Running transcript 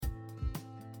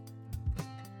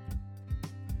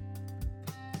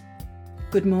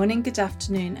Good morning, good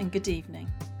afternoon, and good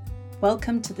evening.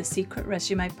 Welcome to the Secret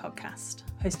Resume podcast,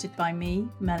 hosted by me,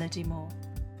 Melody Moore.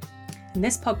 In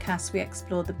this podcast, we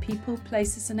explore the people,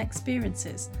 places, and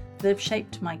experiences that have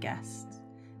shaped my guests,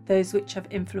 those which have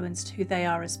influenced who they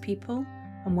are as people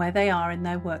and where they are in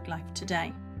their work life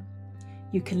today.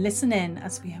 You can listen in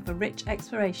as we have a rich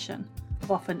exploration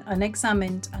of often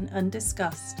unexamined and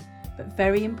undiscussed, but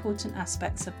very important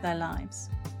aspects of their lives,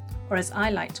 or as I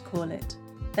like to call it,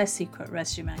 their secret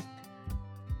resume.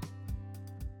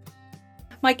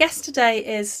 My guest today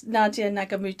is Nadia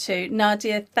Nagamootoo.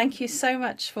 Nadia, thank you so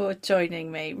much for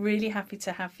joining me. Really happy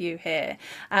to have you here.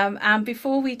 And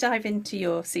before we dive into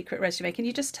your secret resume, can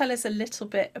you just tell us a little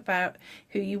bit about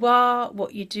who you are,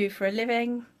 what you do for a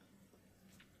living?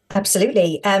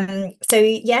 Absolutely. So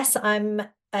yes, my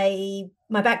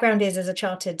background is as a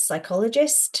chartered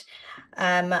psychologist,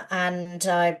 and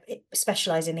I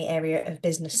specialize in the area of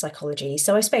business psychology.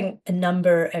 So I spent a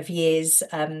number of years,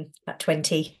 about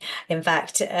 20, in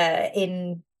fact,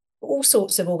 in all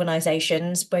sorts of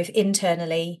organizations, both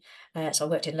internally, so I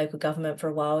worked in local government for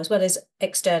a while, as well as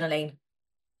externally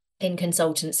in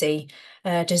consultancy,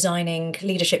 designing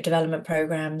leadership development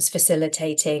programs,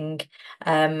 facilitating,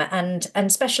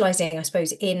 and specializing, I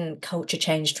suppose, in culture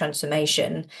change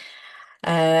transformation,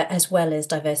 as well as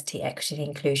diversity, equity, and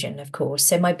inclusion, of course.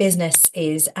 So my business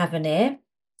is Avenir,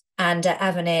 and at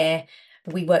Avenir,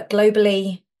 we work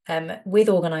globally with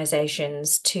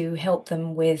organizations to help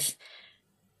them with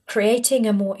creating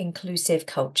a more inclusive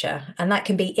culture. And that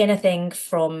can be anything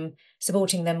from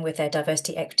supporting them with their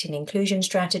diversity, equity, and inclusion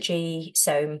strategy.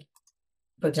 So,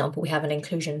 for example, we have an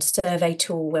inclusion survey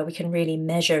tool where we can really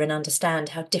measure and understand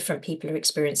how different people are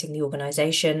experiencing the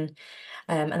organization.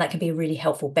 And that can be a really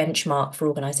helpful benchmark for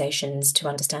organizations to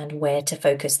understand where to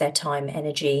focus their time,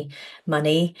 energy,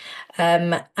 money,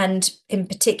 and in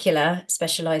particular,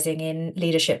 specializing in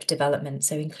leadership development,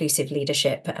 so inclusive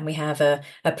leadership. And we have a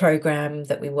program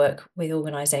that we work with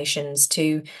organizations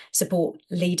to support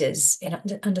leaders in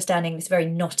understanding this very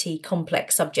knotty,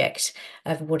 complex subject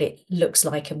of what it looks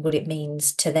like and what it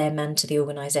means to them and to the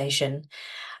organization.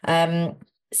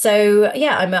 So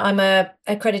yeah, I'm a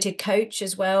accredited coach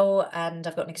as well, and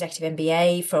I've got an executive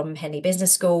MBA from Henley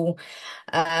Business School.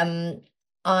 I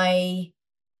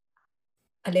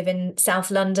live in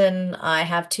South London. I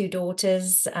have 2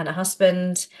 daughters and a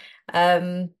husband,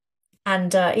 and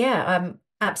yeah, I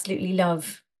absolutely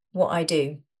love what I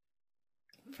do.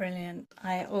 Brilliant. You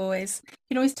can always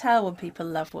tell when people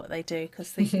love what they do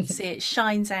because you can see it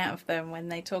shines out of them when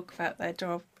they talk about their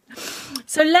job.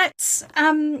 So let's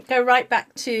go right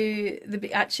back to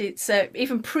so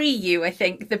even pre you, I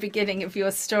think, the beginning of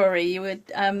your story. You were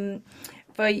going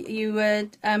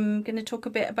to talk a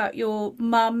bit about your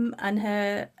mum and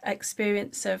her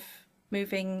experience of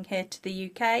moving here to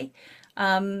the UK.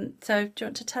 So do you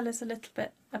want to tell us a little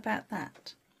bit about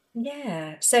that?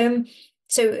 Yeah. So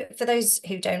for those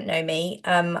who don't know me,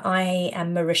 I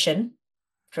am Mauritian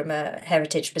from a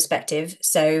heritage perspective.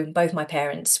 So both my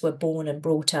parents were born and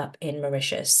brought up in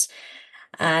Mauritius.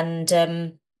 And,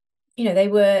 they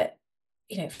were,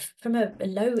 from a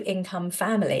low income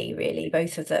family, really,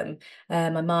 both of them.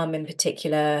 My mum in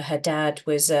particular, her dad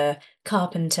was a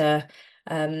carpenter,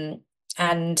 and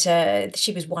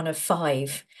she was one of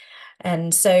 5.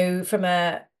 And so from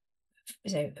a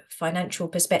financial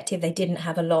perspective, they didn't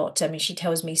have a lot. I mean, she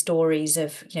tells me stories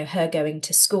of her going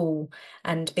to school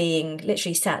and being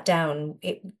literally sat down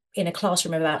in a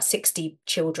classroom of about 60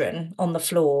 children on the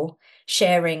floor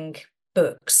sharing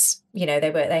books.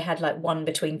 They had like one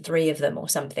between 3 of them or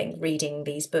something reading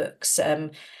these books. So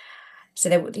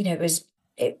there,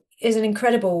 it is an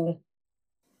incredible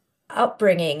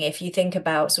upbringing if you think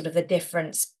about sort of the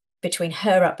difference between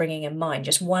her upbringing and mine,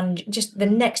 just the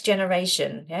next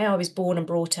generation. Yeah, I was born and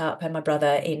brought up, and my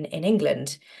brother in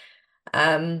England.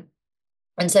 And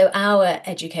so our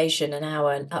education and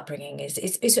our upbringing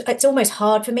it's almost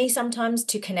hard for me sometimes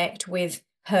to connect with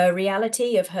her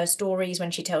reality of her stories when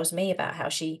she tells me about how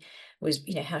she was,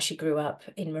 how she grew up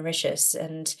in Mauritius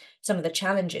and some of the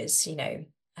challenges,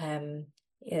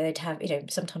 they'd have,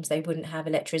 sometimes they wouldn't have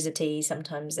electricity.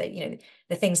 Sometimes the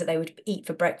things that they would eat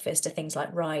for breakfast are things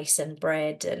like rice and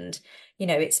bread. And,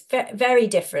 it's very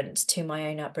different to my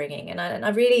own upbringing. And I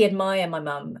really admire my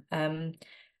mum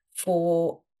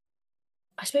for,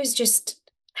 I suppose, just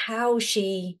how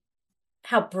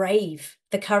brave,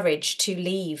 the courage to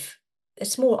leave a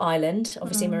small island.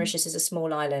 Obviously, Mauritius is a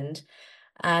small island,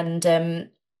 and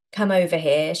come over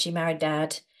here. She married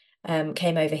Dad,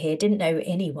 came over here, didn't know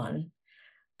anyone,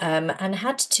 and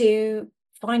had to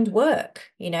find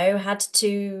work, had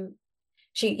to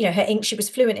she was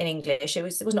fluent in English. It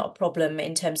was not a problem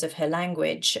in terms of her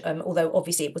language, although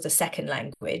obviously it was a second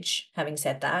language, having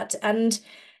said that. And,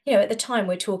 at the time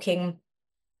we're talking,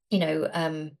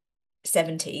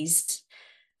 70s,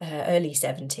 early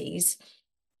 70s,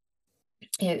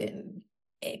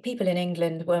 people in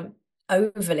England weren't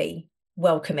overly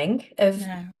welcoming of,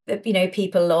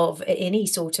 people of any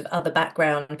sort of other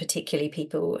background, particularly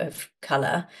people of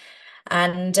colour.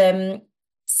 And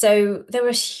so there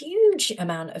was a huge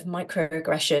amount of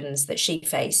microaggressions that she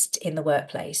faced in the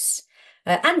workplace.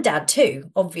 And dad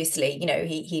too, obviously,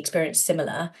 he experienced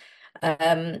similar.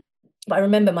 But I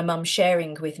remember my mum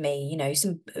sharing with me,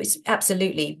 it's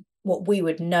absolutely what we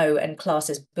would know and class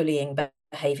as bullying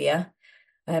behaviour.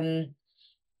 And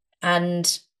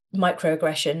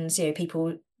microaggressions,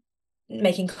 people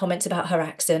making comments about her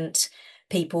accent,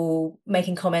 people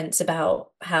making comments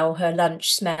about how her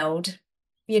lunch smelled,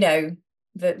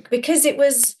 because it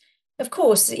was, of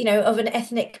course, of an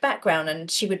ethnic background,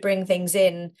 and she would bring things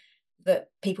in that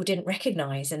people didn't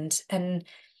recognize, and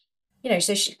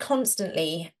so she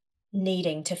constantly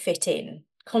needing to fit in,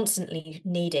 constantly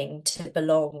needing to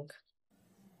belong.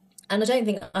 And I don't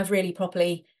think I've really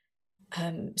properly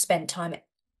spent time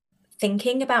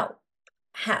thinking about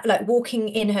how, like, walking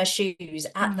in her shoes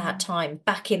at that time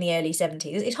back in the early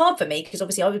 70s. It's hard for me because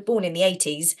obviously I was born in the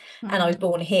 80s and I was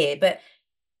born here, but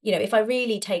if I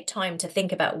really take time to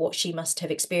think about what she must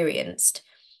have experienced,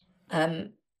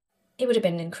 it would have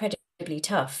been incredibly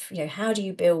tough. How do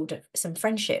you build some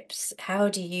friendships? How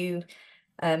do you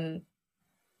get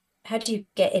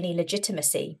any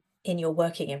legitimacy in your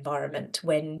working environment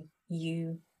when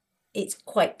it's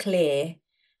quite clear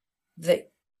that,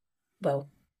 well,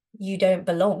 you don't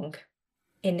belong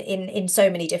in so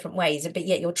many different ways, but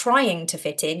yet you're trying to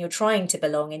fit in, you're trying to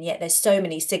belong, and yet there's so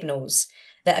many signals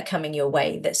that are coming your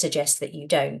way that suggest that you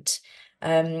don't.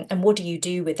 And what do you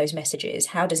do with those messages?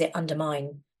 How does it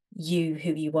undermine you,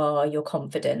 who you are, your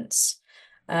confidence?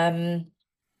 So,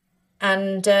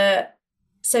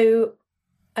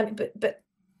 but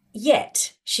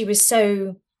yet she was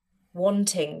so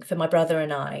wanting for my brother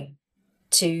and I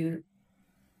to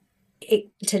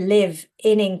live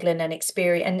in England and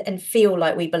experience and feel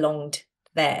like we belonged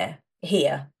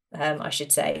here, I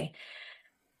should say.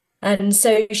 And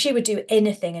so she would do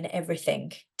anything and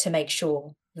everything to make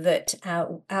sure that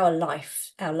our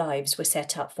lives were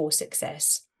set up for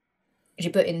success. She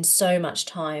put in so much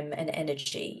time and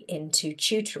energy into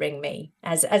tutoring me,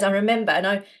 as I remember, and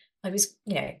I was,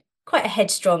 quite a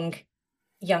headstrong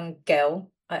young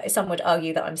girl. Some would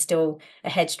argue that I'm still a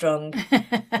headstrong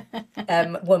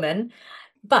woman.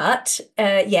 But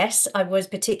yes, I was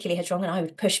particularly headstrong, and I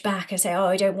would push back and say, "Oh,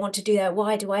 I don't want to do that.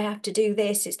 Why do I have to do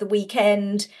this? It's the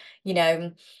weekend,"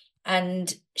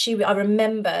 And I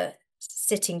remember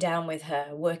sitting down with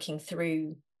her, working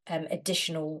through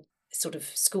additional sort of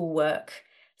schoolwork,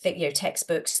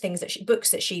 textbooks,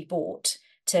 books that she'd bought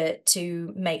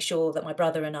to make sure that my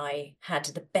brother and I had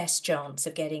the best chance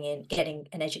of getting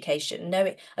an education.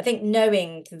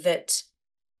 Knowing that,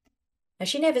 and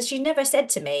she never said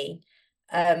to me,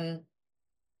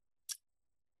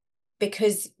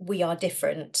 because we are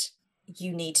different,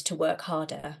 you need to work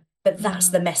harder. But that's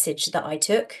the message that I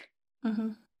took.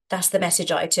 That's the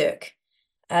message I took.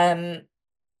 And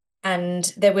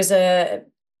there was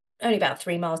only about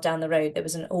 3 miles down the road, there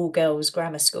was an all-girls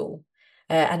grammar school,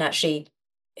 and actually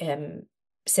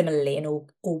similarly an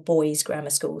all boys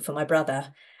grammar school for my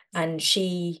brother. And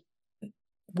she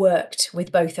worked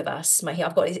with both of us.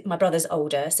 My brother's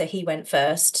older, so he went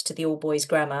first to the all boys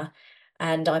grammar,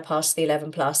 and I passed the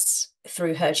 11 plus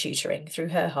through her tutoring, through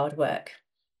her hard work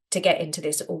to get into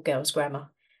this all girls grammar.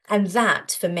 And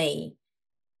that for me,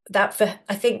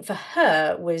 I think for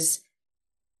her was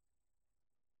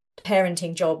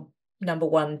parenting job number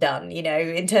one done,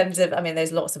 in terms of,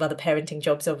 there's lots of other parenting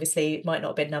jobs, obviously it might not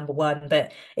have been number one,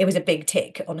 but it was a big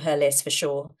tick on her list for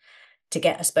sure, to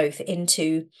get us both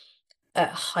into a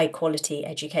high quality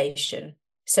education.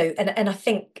 So, and I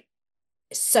think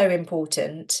so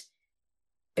important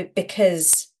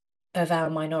because of our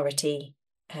minority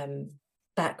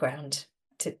background,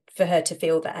 for her to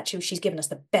feel that actually she's given us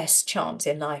the best chance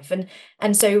in life.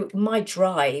 And so my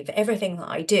drive, everything that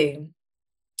I do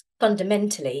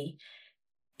fundamentally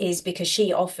is because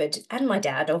she offered, and my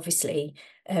dad obviously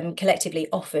collectively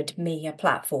offered me a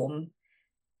platform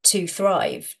to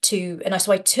thrive, so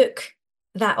I took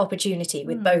that opportunity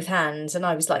with both hands, and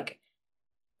I was like,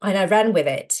 and I ran with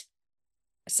it.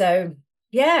 So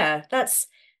yeah, that's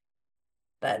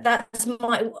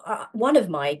my one of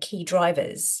my key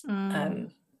drivers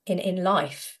in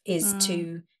life is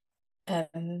to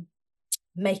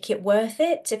make it worth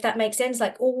it, if that makes sense.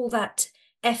 Like all that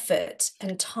effort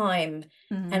and time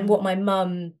and Mm. what my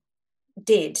mum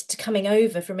did to coming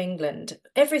over from England,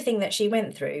 everything that she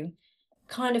went through,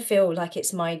 kind of feel like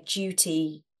it's my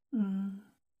duty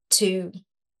to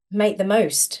make the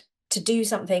most, to do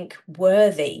something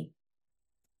worthy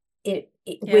with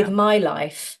Yeah. my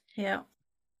life, Yeah.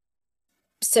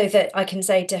 so that I can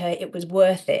say to her, it was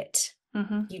worth it.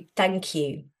 Mm-hmm. Thank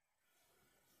you.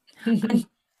 And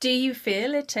do you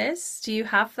feel it is? Do you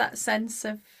have that sense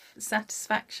of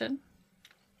satisfaction?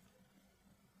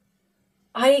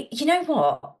 You know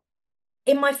what?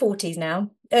 In my 40s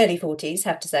now, early 40s,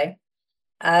 have to say,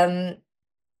 um,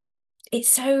 it's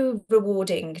so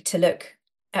rewarding to look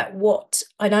at what,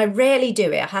 and I rarely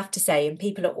do it, I have to say, and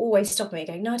people are always stopping me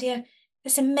going, Nadia,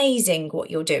 it's amazing what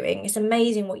you're doing. It's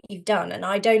amazing what you've done. And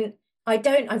I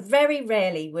very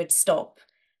rarely would stop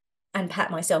and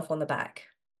pat myself on the back.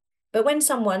 But when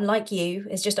someone like you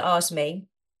has just asked me,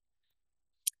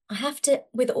 I have to,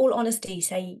 with all honesty,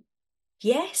 say,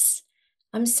 yes,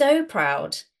 I'm so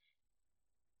proud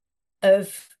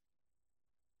of,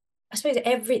 I suppose,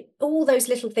 all those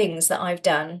little things that I've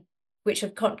done, which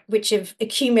have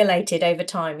accumulated over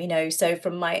time, you know. So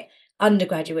from my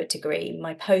undergraduate degree,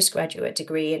 my postgraduate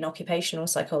degree in occupational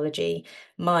psychology,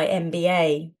 my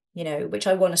MBA, you know, which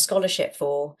I won a scholarship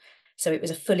for. So it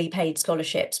was a fully paid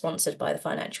scholarship sponsored by the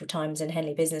Financial Times and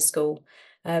Henley Business School.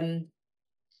 And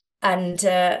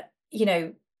you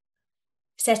know,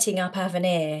 setting up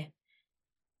Avenir,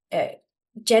 uh,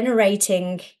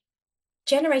 generating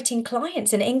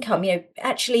clients and income, you know,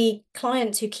 actually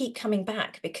clients who keep coming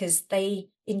back because they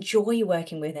enjoy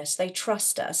working with us, they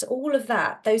trust us, all of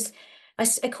that. Those, I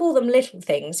call them little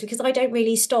things because I don't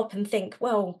really stop and think,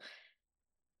 well,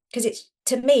 because it's,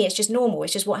 to me, it's just normal,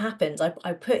 it's just what happens. I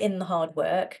put in the hard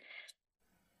work,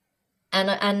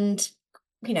 and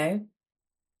you know,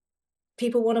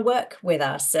 people want to work with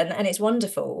us, and it's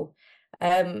wonderful.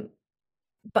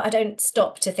 But I don't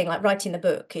stop to think, like writing the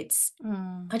book, it's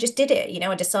I just did it, you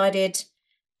know, I decided,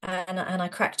 and I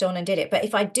cracked on and did it. But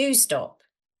if I do stop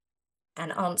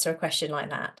and answer a question like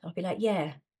that, I'll be like,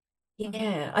 yeah,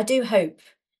 I do hope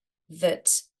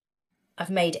that I've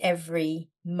made every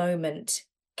moment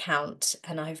count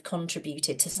and I've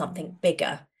contributed to something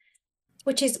bigger,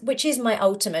 which is my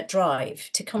ultimate drive,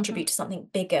 to contribute to something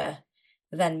bigger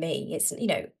than me. It's, you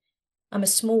know, I'm a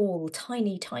small,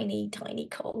 tiny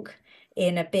cog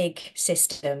in a big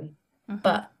system.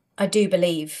 But I do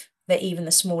believe that even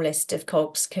the smallest of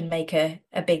cogs can make a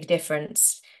big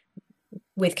difference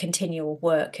with continual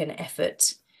work and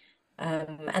effort.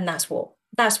 And that's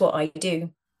what I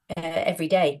do every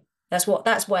day. That's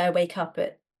why I wake up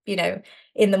at, you know,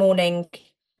 in the morning,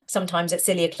 sometimes at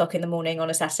silly o'clock in the morning on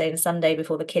a Saturday and Sunday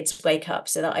before the kids wake up,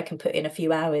 so that I can put in a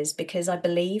few hours, because I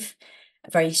believe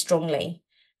very strongly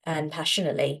and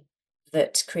passionately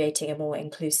that creating a more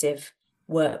inclusive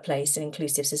workplace and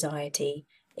inclusive society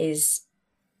is,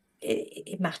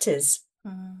 it matters.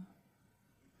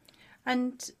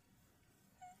 And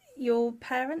your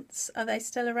parents, are they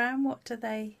still around? What do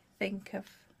they think of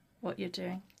what you're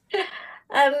doing?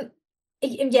 Um,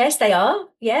 yes, they are.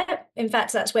 Yeah. In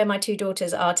fact, that's where my two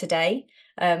daughters are today,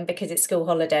 because it's school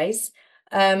holidays.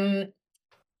 They,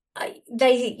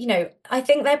 you know, I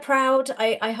think they're proud.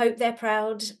 I hope they're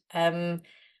proud.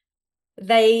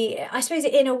 They, I suppose,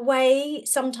 in a way,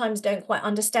 sometimes don't quite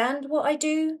understand what I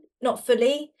do, not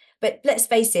fully. But let's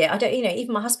face it, I don't, you know,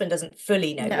 even my husband doesn't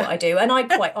fully know No. what I do. And I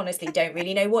quite honestly don't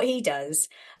really know what he does.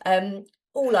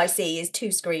 All I see is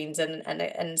two screens and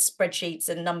spreadsheets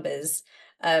and numbers.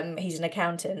 He's an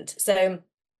accountant. So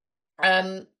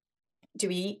um, do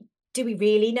we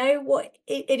really know what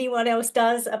anyone else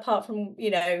does apart from, you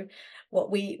know,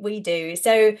 what we do?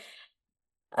 So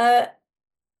uh,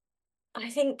 I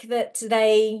think that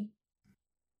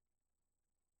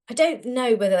I don't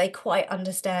know whether they quite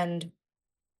understand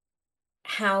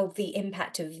how the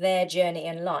impact of their journey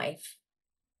in life.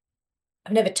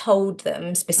 I've never told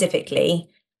them specifically,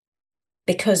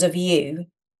 because of you,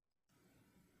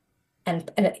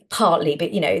 and partly,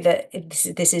 but you know, that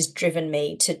this has driven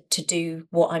me to do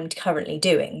what I'm currently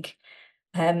doing.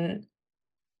 Um,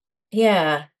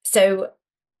 yeah. So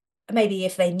maybe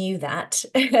if they knew that,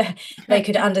 they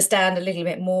could understand a little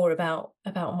bit more about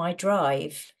my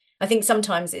drive. I think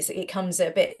sometimes it comes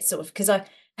a bit sort of, because I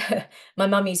my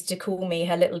mum used to call me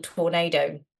her little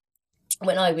tornado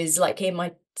when I was like in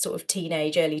my sort of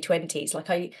teenage early 20s. Like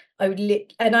I would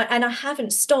and I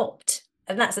haven't stopped.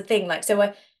 And that's the thing, like,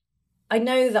 so I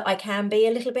know that I can be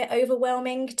a little bit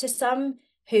overwhelming to some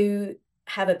who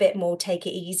have a bit more take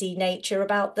it easy nature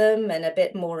about them, and a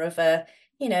bit more of a,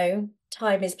 you know,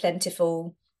 time is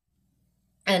plentiful.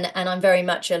 And I'm very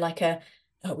much a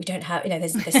oh, we don't have,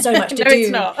 there's so much to No, do.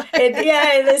 it's not.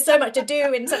 There's so much to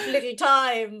do in such little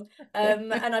time.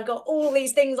 And I've got all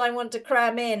these things I want to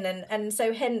cram in. And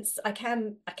so hence I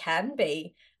can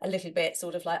be a little bit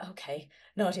sort of like, okay,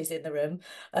 Nadia's in the room.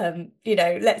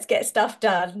 Let's get stuff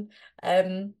done.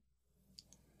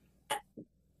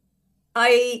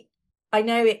 I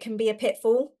know it can be a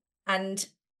pitfall, and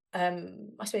I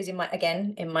suppose in my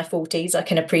 40s, I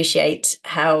can appreciate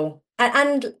how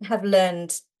and have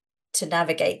learned to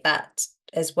navigate that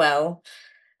as well,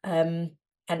 and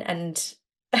tone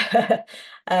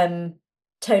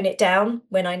it down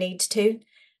when I need to.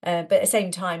 But at the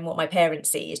same time, what my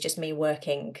parents see is just me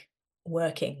working,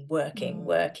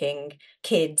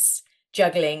 kids,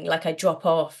 juggling. Like I drop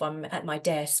off, I'm at my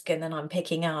desk, and then I'm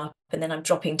picking up, and then I'm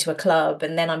dropping to a club,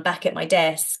 and then I'm back at my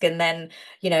desk, and then,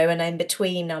 and in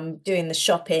between I'm doing the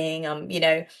shopping, I'm,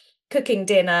 cooking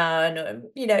dinner, and,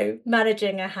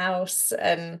 managing a house.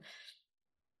 And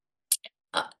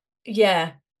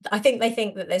yeah, I think they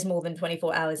think that there's more than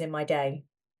 24 hours in my day.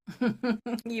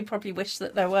 You probably wish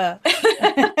that there were.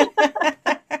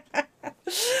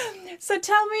 So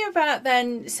tell me about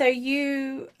then. So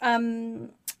you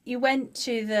went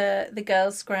to the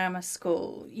girls' grammar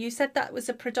school. You said that was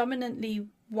a predominantly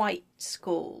white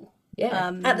school.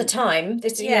 Yeah. At the time,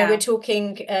 we're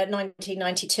talking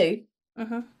 1992,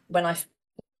 when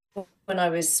I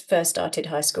was first started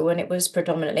high school, and it was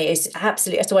predominantly, it's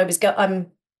absolutely. So I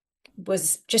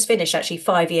was just finished actually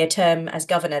 5-year term as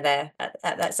governor there at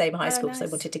that same high school. Nice. So I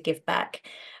wanted to give back.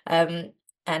 And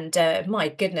my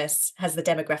goodness, has the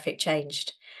demographic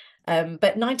changed.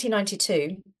 But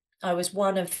 1992, I was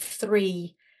one of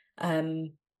 3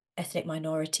 ethnic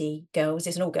minority girls.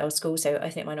 It's an all-girls school, so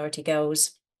ethnic minority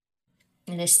girls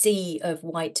in a sea of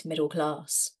white middle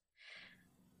class.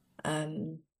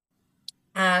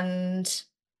 And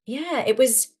yeah, it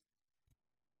was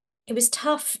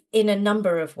tough in a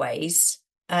number of ways.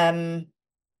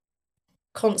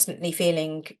 Constantly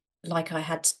feeling like I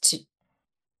had to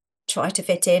try to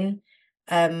fit in.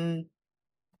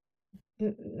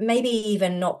 Maybe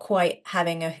even not quite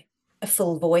having a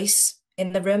full voice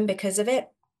in the room because of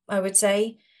it, I would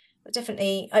say. But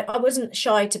definitely, I wasn't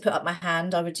shy to put up my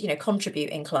hand. I would, contribute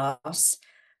in class.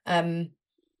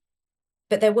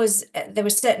 But there was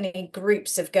certainly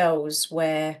groups of girls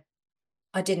where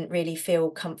I didn't really feel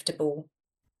comfortable.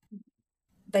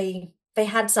 They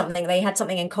had something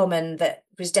in common that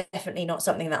was definitely not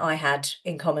something that I had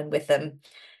in common with them.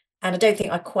 And I don't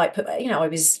think I quite put, I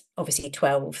was obviously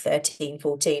 12, 13,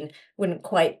 14, wouldn't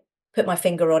quite put my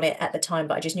finger on it at the time,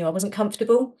 but I just knew I wasn't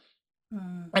comfortable.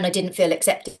 And I didn't feel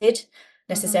accepted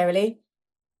necessarily.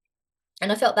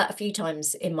 And I felt that a few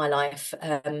times in my life.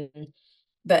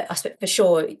 But I suppose for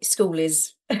sure, school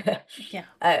is a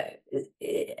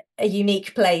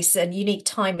unique place and unique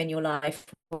time in your life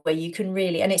where you can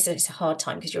really, and it's a hard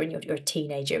time because you're a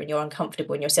teenager and you're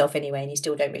uncomfortable in yourself anyway, and you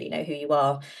still don't really know who you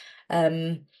are.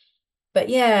 But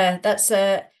yeah,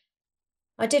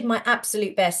 I did my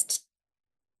absolute best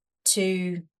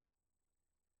to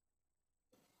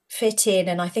fit in,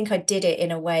 and I think I did it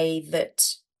in a way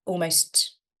that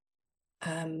almost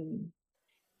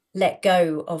let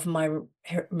go of my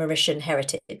Mauritian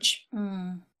heritage.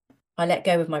 I let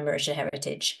go of my Mauritian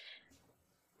heritage,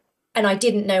 and I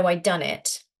didn't know I'd done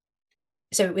it.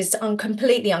 So it was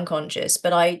completely unconscious,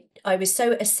 but I was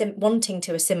so wanting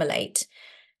to assimilate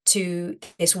to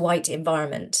this white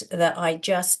environment that I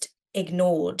just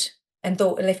ignored and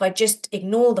thought, well, if I just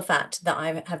ignore the fact that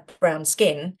I have brown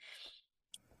skin,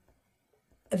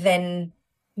 then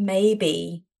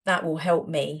maybe that will help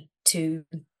me to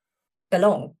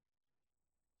belong.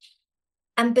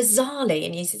 And bizarrely,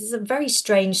 and this is a very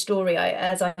strange story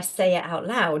as I say it out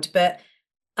loud, but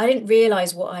I didn't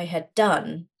realize what I had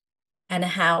done and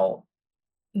how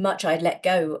much I'd let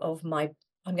go of my,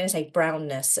 I'm going to say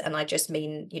brownness, and I just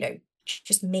mean,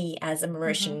 just me as a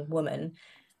Mauritian woman,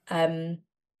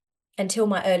 until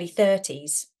my early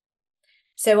 30s.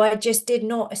 So I just did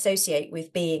not associate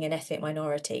with being an ethnic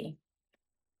minority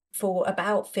for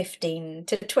about 15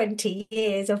 to 20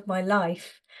 years of my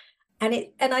life. And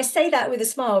I say that with a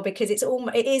smile because it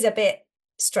is a bit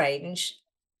strange.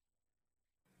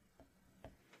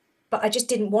 But I just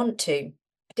didn't want to.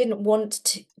 I didn't want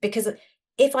to, because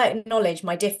if I acknowledge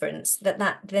my difference,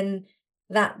 then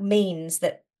that means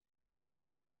that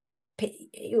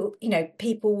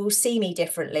people will see me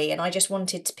differently, and I just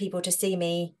wanted people to see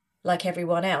me like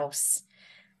everyone else.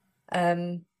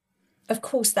 Of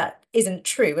course that isn't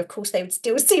true. Of course they would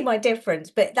still see my difference,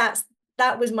 but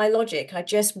that was my logic. I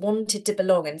just wanted to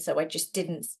belong, and so I just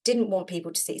didn't want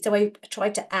people to see. So I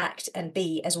tried to act and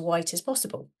be as white as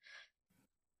possible.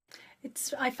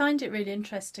 I find it really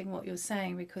interesting what you're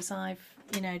saying, because I've,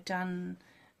 done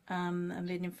and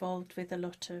been involved with a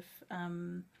lot of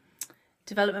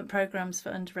development programs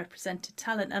for underrepresented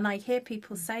talent, and I hear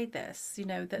people say this,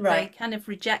 that they Right. kind of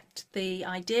reject the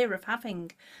idea of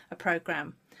having a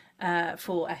program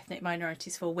for ethnic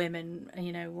minorities, for women,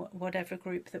 whatever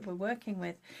group that we're working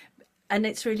with. And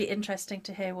it's really interesting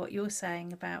to hear what you're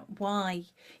saying about why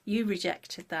you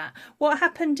rejected that. What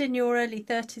happened in your early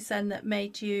 30s then that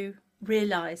made you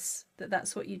realise that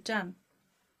that's what you'd done?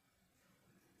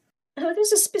 Oh, there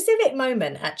was a specific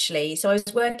moment, actually. So I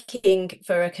was working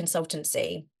for a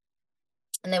consultancy,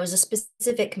 and there was a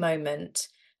specific moment,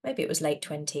 maybe it was late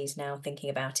 20s now, thinking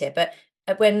about it, but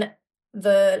when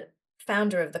the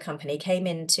founder of the company came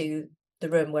into the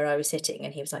room where I was sitting,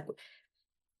 and he was like,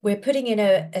 we're putting in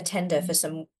a tender for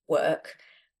some work,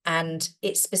 and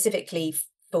it's specifically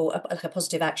for like a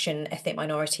positive action ethnic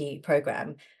minority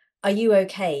program. Are you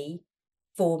okay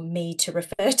for me to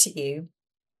refer to you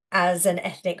as an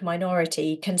ethnic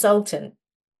minority consultant?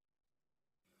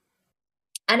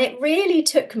 And it really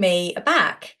took me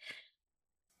aback,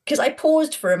 because I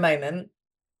paused for a moment,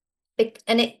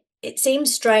 and it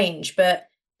seems strange, but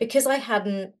because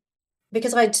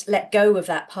I'd let go of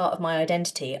that part of my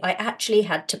identity, I actually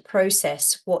had to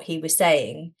process what he was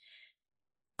saying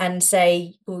and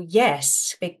say, well,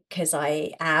 yes, because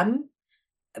I am.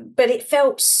 But it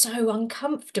felt so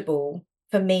uncomfortable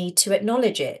for me to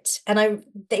acknowledge it. And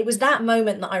it was that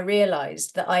moment that I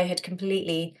realized that I had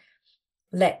completely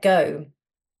let go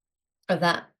of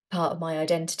that part of my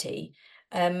identity.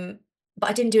 But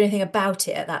I didn't do anything about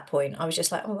it at that point. I was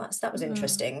just like, oh, that was Mm.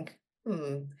 interesting.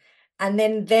 Hmm. And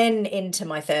then into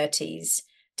my 30s,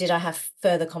 did I have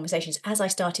further conversations as I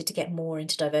started to get more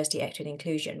into diversity, equity, and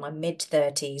inclusion, my mid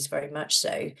 30s, very much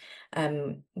so,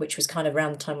 which was kind of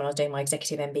around the time when I was doing my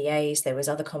executive MBAs. There was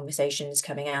other conversations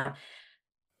coming out.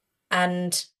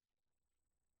 And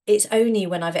it's only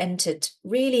when I've entered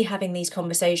really having these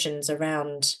conversations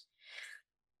around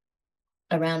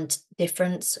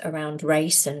difference, around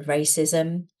race and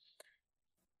racism,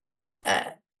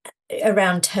 uh,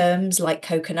 around terms like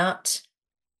coconut.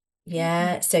 Mm.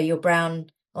 Yeah, so you're brown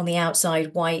on the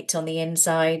outside, white on the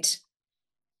inside.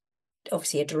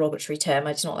 Obviously, a derogatory term.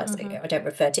 It's not Mm-hmm. I don't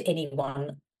refer to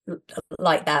anyone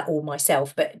like that or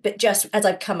myself, but just as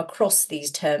I've come across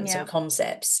these terms Yeah. and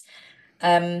concepts,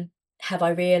 have I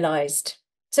realised?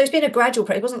 So it's been a gradual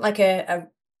process. It wasn't like a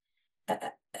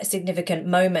significant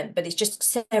moment, but it's just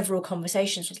several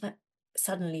conversations. Was like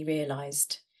suddenly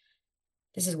realised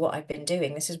this is what I've been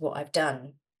doing. This is what I've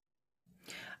done.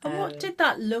 And what Um, did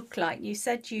that look like? You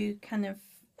said you kind of,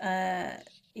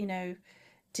 you know,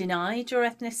 denied your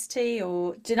ethnicity,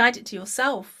 or denied it to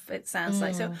yourself, it sounds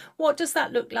like. So, mm, what does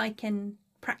that look like in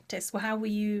practice? Well, how were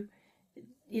you,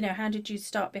 how did you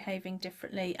start behaving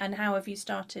differently? And how have you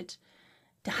started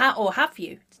or have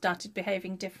you started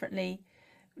behaving differently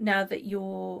now that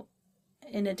you're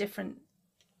in a different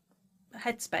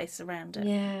headspace around it?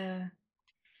 yeah.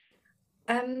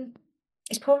 Um,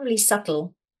 it's probably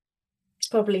subtle. It's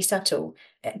probably subtle,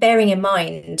 bearing in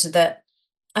mind that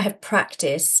I have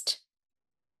practiced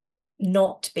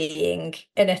not being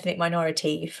an ethnic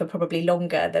minority for probably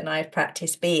longer than I've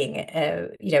practiced being,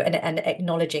 and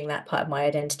acknowledging that part of my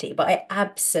identity. But I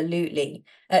absolutely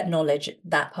acknowledge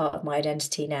that part of my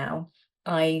identity now.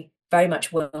 I very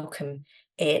much welcome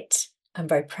it. I'm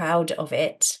very proud of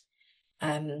it,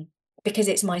 um, because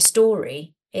it's my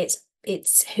story. It's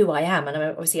who I am, and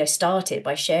obviously I started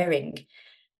by sharing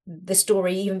the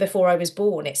story even before I was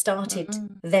born. It started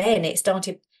Mm. then. It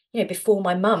started, before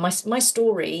my mum. My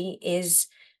story is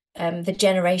the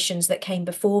generations that came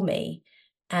before me,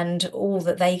 and all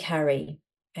that they carry,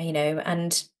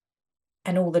 and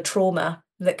all the trauma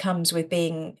that comes with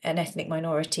being an ethnic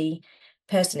minority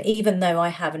person, even though I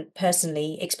haven't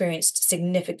personally experienced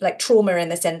significant like trauma in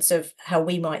the sense of how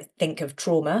we might think of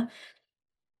trauma.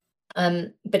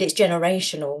 But it's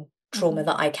generational trauma Mm-hmm.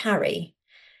 that I carry,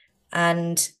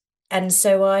 and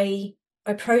so I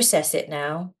process it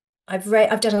now. I've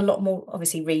done a lot more,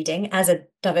 obviously, reading as a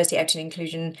diversity, equity, and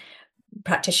inclusion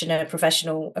practitioner,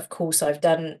 professional. Of course, I've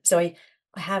done so. I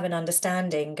have an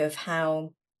understanding of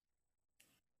how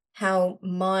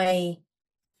my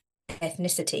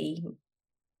ethnicity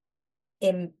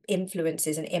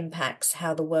influences and impacts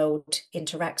how the world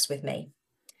interacts with me,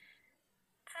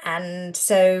 and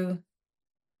so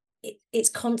it's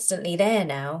constantly there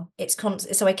now. It's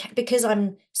constant. So because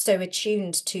I'm so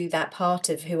attuned to that part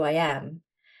of who I am.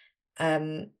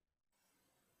 Um,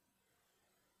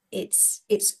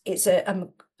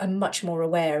 I'm much more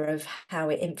aware of how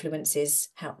it influences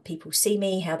how people see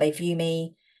me, how they view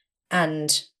me,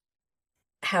 and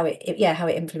how it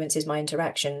influences my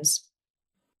interactions.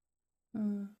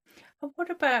 Mm. And what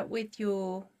about with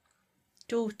your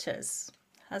daughters?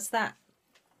 Does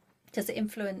it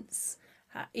influence,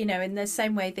 in the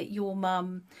same way that your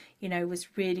mum,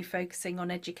 was really focusing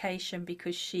on education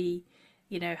because she,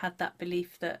 had that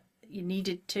belief that you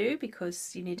needed to,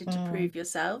 because you needed to prove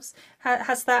yourselves.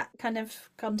 Has that kind of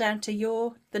gone down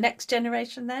to the next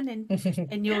generation then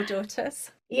in your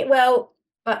daughters? Yeah, well,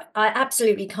 I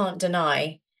absolutely can't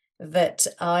deny that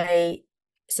I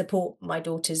support my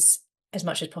daughters as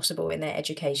much as possible in their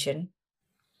education.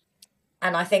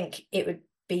 And I think it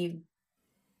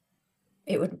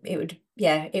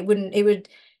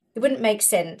wouldn't make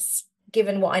sense,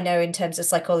 given what I know in terms of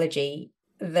psychology,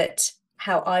 that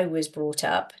how I was brought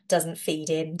up doesn't feed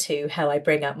into how I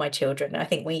bring up my children. I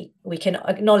think we can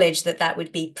acknowledge that that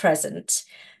would be present.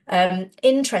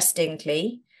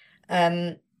 Interestingly,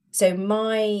 so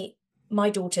my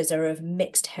daughters are of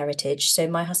mixed heritage. So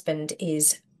my husband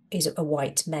is a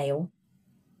white male,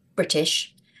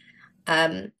 British,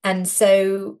 and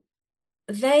so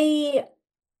they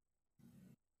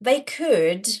they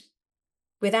could,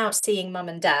 without seeing mum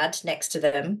and dad next to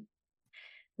them,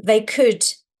 they could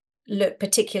look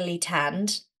particularly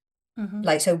tanned, Mm-hmm.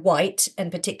 like so white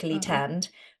and particularly Mm-hmm. tanned,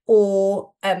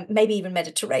 or maybe even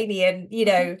Mediterranean.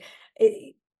 Mm-hmm.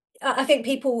 I think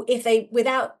people, if with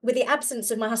the absence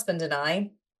of my husband and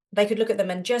I, they could look at them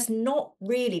and just not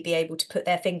really be able to put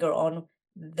their finger on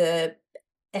the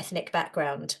ethnic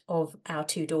background of our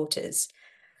two daughters.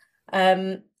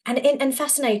 And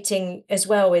fascinating as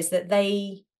well is that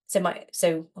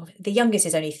so the youngest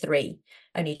is only 3,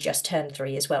 only just turned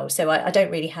 3 as well. So I don't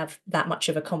really have that much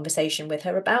of a conversation with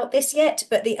her about this yet,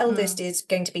 but the eldest is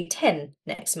going to be 10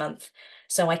 next month.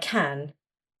 So I can,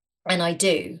 and I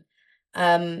do.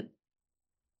 Um,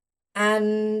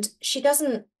 and she just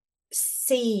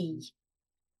sees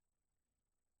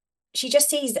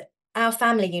our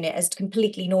family unit as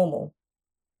completely normal.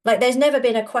 Like there's never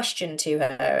been a question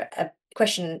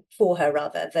for her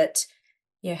rather, that,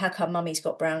 how come mummy's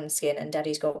got brown skin and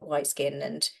daddy's got white skin,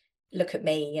 and look at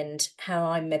me and how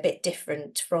I'm a bit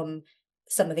different from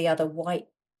some of the other white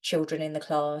children in the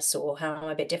class, or how I'm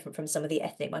a bit different from some of the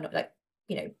ethnic minority,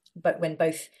 but when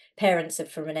both parents are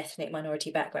from an ethnic minority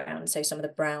background, so some of the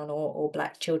brown or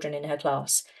black children in her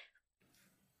class.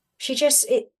 She just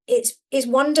it's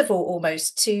wonderful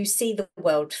almost to see the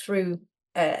world through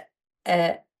a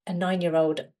a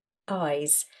 9-year-old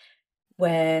eyes,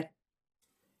 where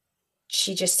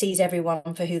she just sees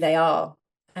everyone for who they are,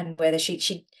 and whether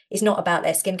she it's not about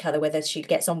their skin color, whether she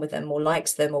gets on with them or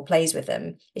likes them or plays with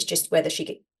them. It's just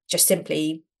just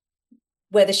simply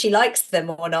whether she likes them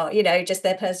or not, just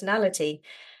their personality.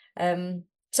 So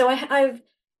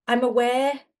I'm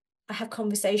aware. I have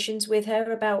conversations with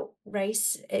her about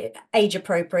race, age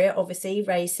appropriate, obviously,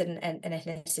 race and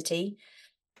ethnicity.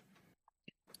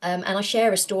 And I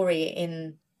share a story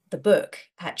in the book,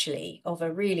 actually, of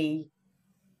a really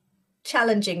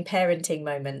challenging parenting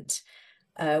moment.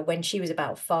 When she was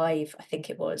about 5, I think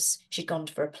it was, she'd gone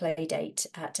for a play date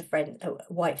at a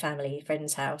white family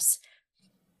friend's house.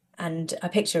 And I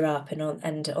picked her up, and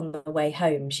on the way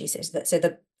home, she says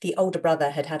that the older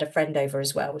brother had a friend over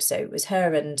as well. So it was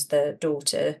her and the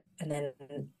daughter, and then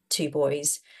 2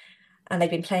 boys, and they'd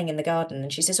been playing in the garden.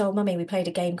 And she says, "Oh, mummy, we played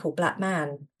a game called Black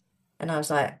Man." And I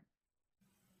was like,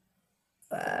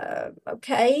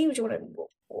 "Okay, do you want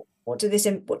to? What did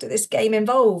this game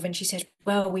involve?" And she said,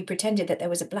 "Well, we pretended that there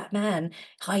was a black man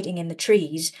hiding in the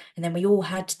trees, and then we all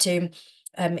had to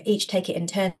each take it in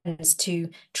turns to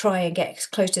try and get as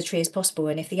close to the tree as possible.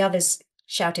 And if the others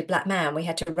shouted black man, we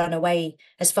had to run away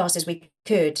as fast as we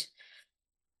could."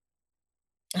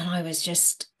 And I was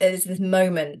there's this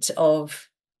moment of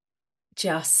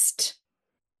just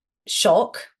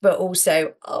shock, but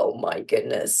also, oh my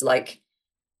goodness, like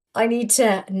I need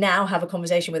to now have a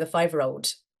conversation with a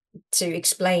 5-year-old to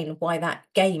explain why that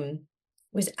game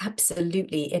was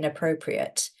absolutely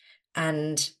inappropriate,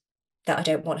 and that I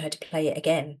don't want her to play it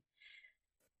again.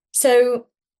 So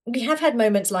we have had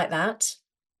moments like that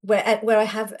where I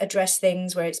have addressed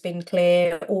things where it's been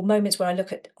clear, or moments where I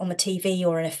look at on the TV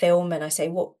or in a film and I say,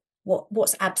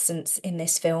 what's absent in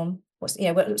this film? What's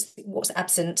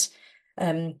absent?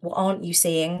 What aren't you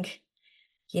seeing?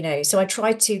 So I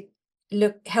try to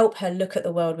help her look at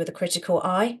the world with a critical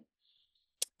eye.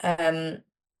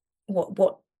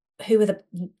 What who are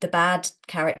the bad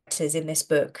characters in this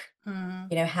book?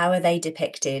 How are they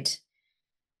depicted?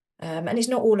 And it's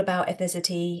not all about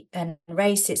ethnicity and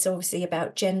race. It's obviously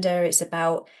about gender. It's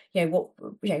about,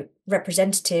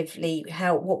 representatively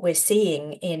what we're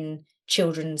seeing in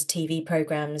children's TV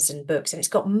programs and books. And it's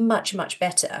got much, much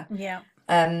better. Yeah.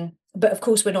 But of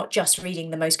course, we're not just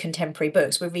reading the most contemporary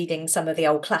books, we're reading some of the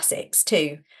old classics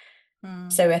too.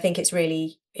 So I think it's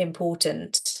really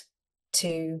important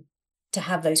to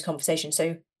have those conversations,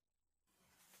 so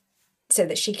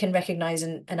that she can recognize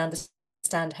and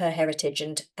understand her heritage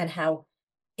and how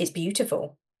it's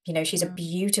beautiful. You know, she's a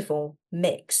beautiful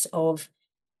mix of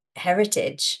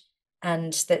heritage,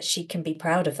 and that she can be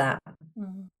proud of that.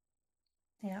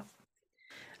 Yeah.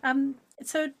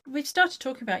 So we started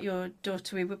talking about your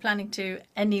daughter. We were planning to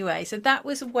anyway. So that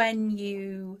was when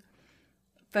you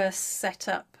first set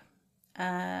up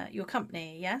your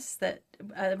company, yes? That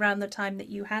around the time that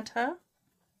you had her.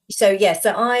 So yeah,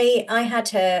 so I had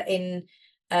her in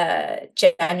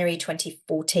January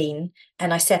 2014,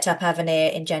 and I set up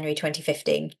Avenir in January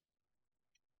 2015.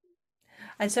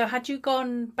 And so, had you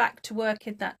gone back to work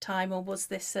in that time, or was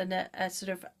this a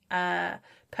sort of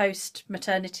post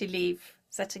maternity leave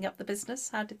setting up the business?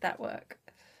 How did that work?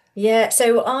 Yeah,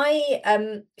 so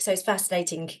so it's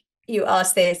fascinating you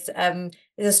asked this. There's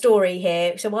a story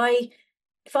here. So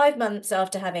 5 months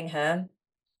after having her,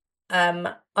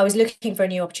 I was looking for a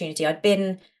new opportunity. I'd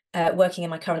been working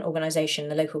in my current organization,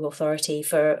 the local authority,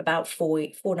 for about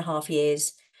 4.5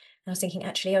 years. And I was thinking,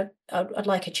 actually, I'd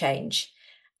like a change.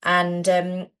 And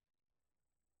a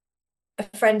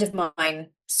friend of mine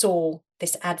saw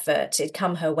this advert. It'd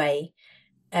come her way,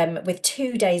 with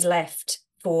 2 days left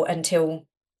until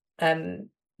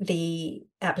the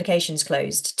applications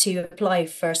closed, to apply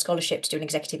for a scholarship to do an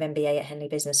executive MBA at Henley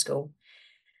Business School.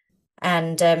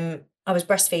 And I was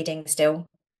breastfeeding still.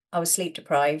 I was sleep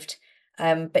deprived.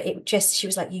 But she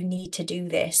was like, you need to do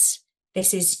this.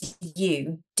 This is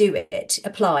you. Do it.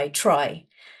 Apply. Try.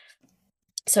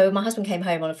 So my husband came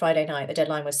home on a Friday night. The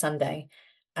deadline was Sunday.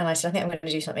 And I said, I think I'm going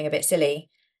to do something a bit silly.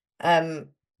 But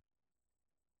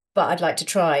I'd like to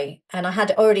try. And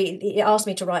he asked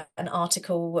me to write an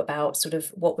article about sort of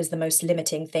what was the most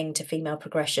limiting thing to female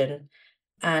progression.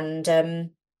 And I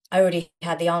already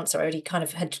had the answer. I already kind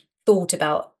of had thought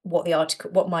about what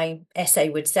my essay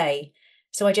would say.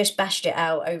 So I just bashed it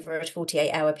out over a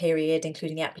 48-hour period,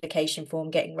 including the application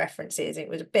form, getting references. It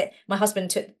was a bit, my husband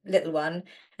took little one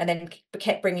and then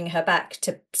kept bringing her back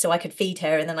so I could feed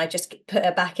her. And then I just put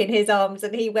her back in his arms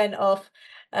and he went off.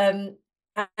 And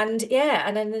yeah,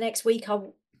 and then the next week I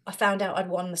found out I'd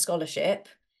won the scholarship.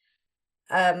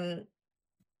 And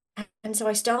so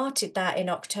I started that in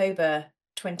October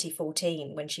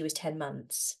 2014 when she was 10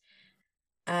 months.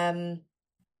 And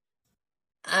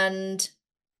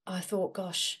I thought,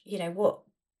 gosh, you know what,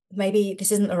 maybe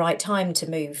this isn't the right time to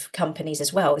move companies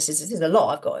as well. This is a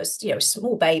lot. I've got a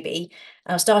small baby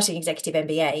and I'm starting executive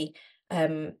MBA.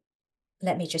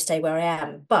 Let me just stay where I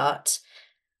am. But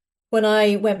when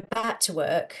I went back to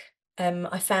work,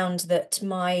 I found that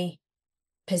my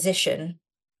position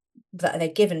that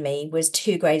they'd given me was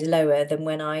 2 grades lower than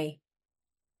when I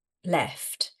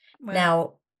left. Well,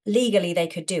 now, legally, they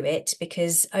could do it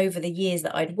because over the years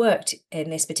that I'd worked in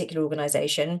this particular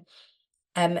organization,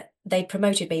 they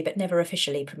promoted me, but never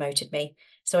officially promoted me.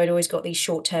 So I'd always got these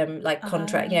short-term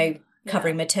contract,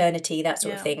 covering maternity, that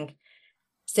sort of thing.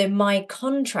 So my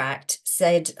contract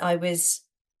said I was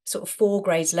sort of 4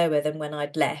 grades lower than when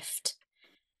I'd left.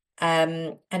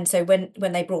 And so when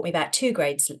they brought me back 2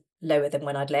 grades lower than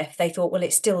when I'd left, they thought, well,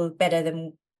 it's still better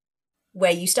than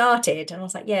where you started. And I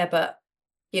was like, yeah, but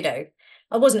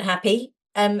I wasn't happy.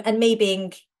 And me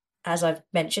being, as I've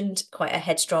mentioned, quite a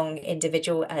headstrong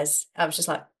individual, as I was just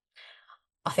like,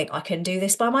 I think I can do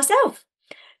this by myself.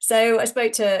 So I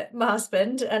spoke to my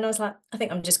husband and I was like, I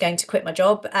think I'm just going to quit my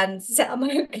job and set up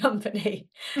my own company.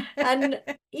 And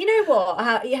you know what?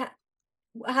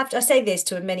 I say this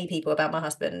to many people about my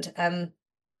husband.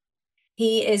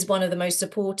 He is one of the most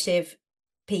supportive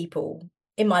people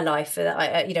in my life.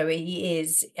 He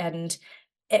is. And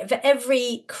for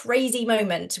every crazy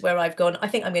moment where I've gone, I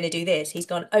think I'm going to do this, he's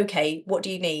gone, okay, what do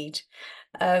you need?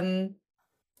 And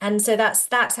so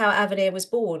that's how Avenir was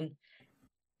born.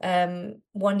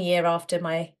 1 year after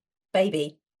my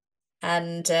baby.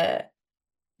 And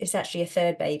it's actually a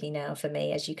third baby now for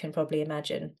me, as you can probably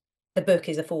imagine. The book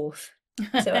is a fourth.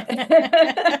 So,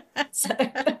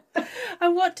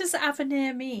 and what does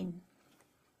Avenir mean?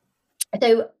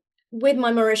 So with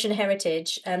my Mauritian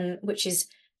heritage, which is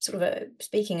sort of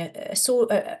speaking a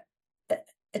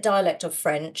dialect of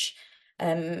French,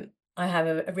 I have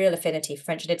a real affinity for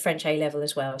French. I did French A-level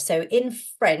as well. So in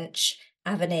French,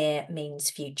 avenir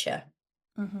means future.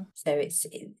 So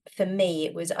for me,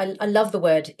 it was, I love the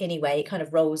word anyway. It kind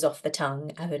of rolls off the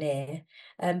tongue, avenir,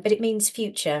 but it means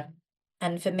future.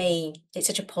 And for me, it's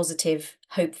such a positive,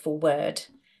 hopeful word.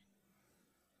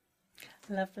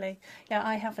 Lovely. Yeah,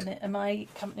 I have my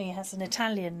company has an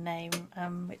Italian name,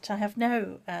 which I have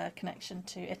no connection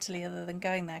to Italy other than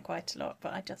going there quite a lot.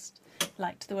 But I just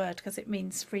liked the word because it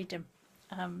means freedom,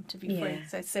 to be free. Yeah.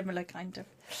 So similar kind of,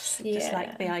 just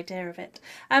like the Yeah. idea of it.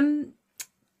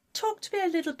 Talk to me a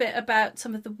little bit about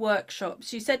some of the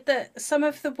workshops. You said that some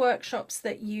of the workshops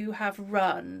that you have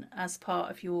run as part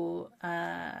of your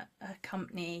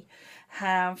company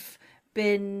have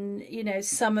been,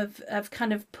 some have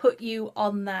kind of put you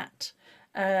on that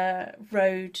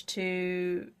road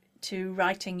to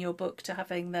writing your book, to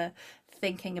having the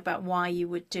thinking about why you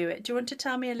would do it. Do you want to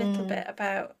tell me a little bit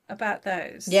about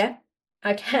those? Yeah,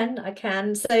 I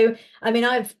can. So, I mean,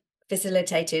 I've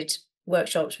facilitated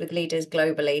workshops with leaders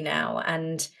globally now,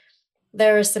 and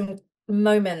there are some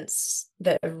moments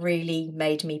that have really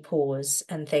made me pause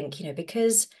and think,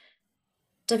 because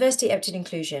diversity, equity, and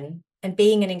inclusion and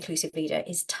being an inclusive leader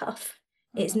is tough.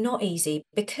 It's not easy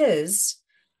because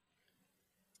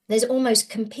there's almost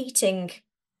competing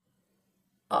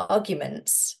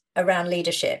arguments around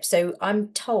leadership. So I'm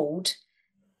told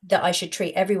that I should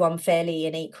treat everyone fairly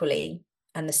and equally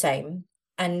and the same.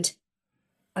 And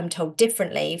I'm told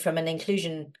differently from an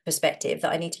inclusion perspective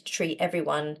that I need to treat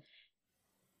everyone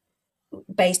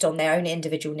based on their own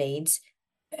individual needs,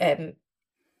 in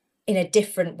a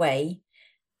different way,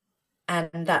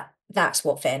 and that's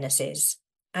what fairness is.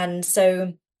 And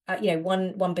so,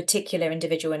 one particular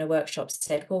individual in a workshop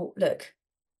said, "Well, look,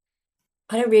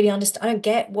 I don't really understand. I don't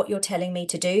get what you're telling me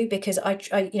to do, because at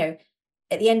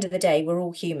the end of the day, we're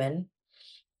all human,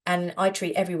 and I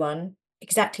treat everyone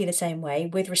exactly the same way,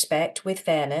 with respect, with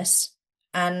fairness,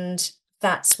 and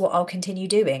that's what I'll continue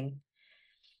doing."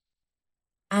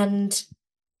 And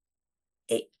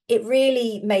it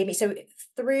really made me, so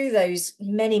through those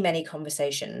many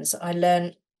conversations, I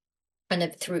learned,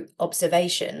 and through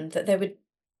observation, that there were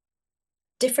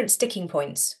different sticking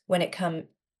points when it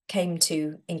came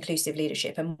to inclusive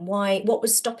leadership, and what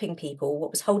was stopping people,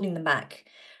 what was holding them back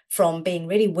from being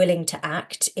really willing to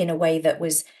act in a way that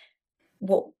was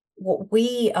what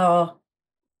we are,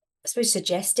 I suppose,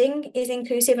 suggesting is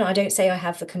inclusive. And I don't say I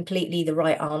have the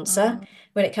right answer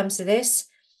when it comes to this.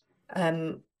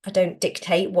 I don't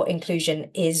dictate what inclusion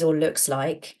is or looks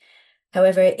like.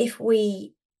 However, if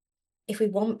we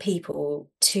want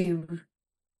people to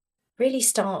really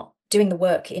start doing the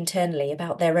work internally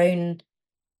about their own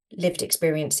lived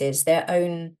experiences, their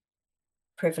own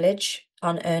privilege,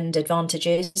 unearned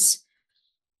advantages,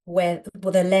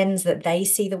 the lens that they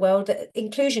see the world, that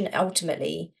inclusion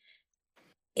ultimately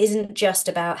isn't just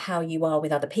about how you are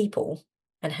with other people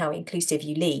and how inclusive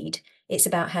you lead. It's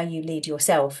about how you lead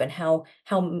yourself, and how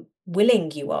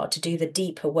willing you are to do the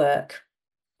deeper work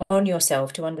on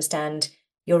yourself to understand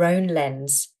your own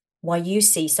lens, why you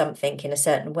see something in a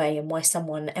certain way and why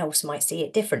someone else might see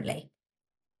it differently.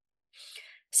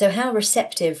 So how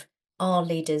receptive are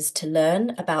leaders to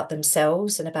learn about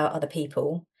themselves and about other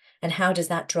people? And how does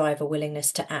that drive a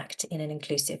willingness to act in an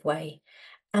inclusive way?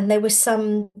 And there was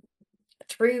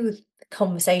through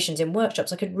conversations in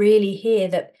workshops, I could really hear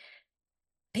that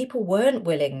people weren't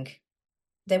willing,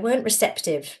 they weren't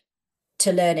receptive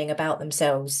to learning about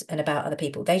themselves and about other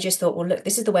people. They just thought, well, look,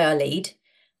 this is the way I lead.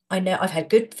 I know I've had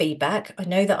good feedback. I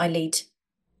know that I lead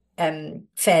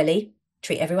fairly,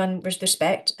 treat everyone with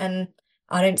respect, and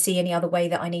I don't see any other way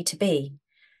that I need to be.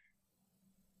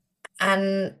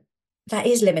 And that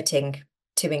is limiting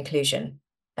to inclusion.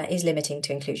 That is limiting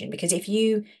to inclusion, because if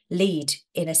you lead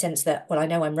in a sense that, well, I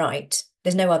know I'm right,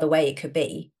 there's no other way it could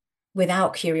be,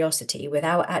 without curiosity,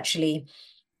 without actually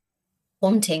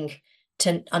wanting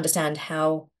to understand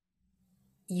how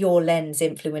your lens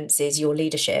influences your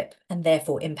leadership and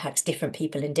therefore impacts different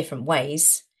people in different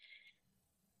ways,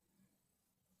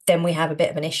 then we have a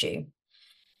bit of an issue.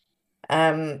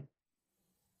 And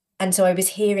so I was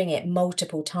hearing it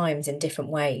multiple times in different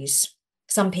ways.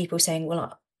 Some people saying,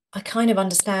 well, I kind of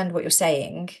understand what you're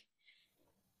saying,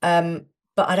 but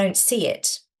I don't see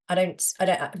it. I don't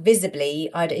visibly,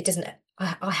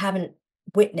 I haven't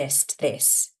witnessed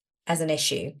this as an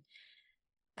issue.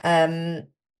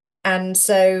 And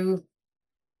so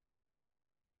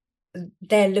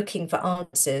they're looking for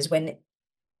answers when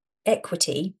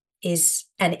equity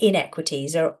and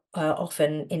inequities are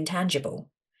often intangible.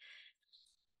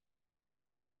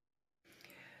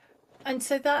 And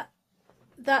so that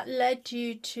led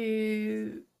you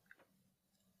to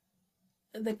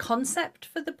the concept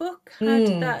for the book.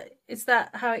 Is that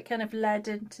how it kind of led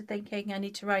into thinking, I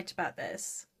need to write about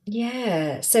this?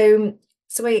 Yeah. So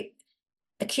I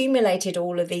accumulated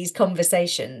all of these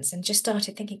conversations and just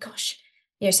started thinking, gosh,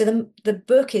 so the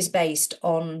book is based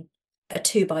on a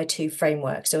 2x2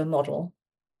 framework, so a model.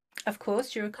 Of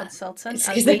course, you're a consultant,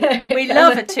 So and we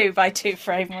love a 2x2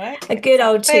 framework. a good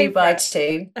old Favourite.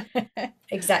 2x2.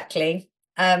 Exactly.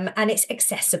 And it's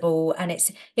accessible, and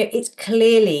it's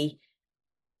clearly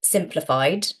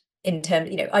simplified in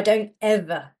terms, I don't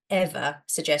ever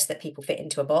suggest that people fit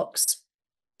into a box.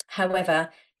 However,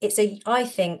 I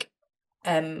think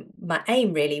my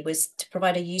aim really was to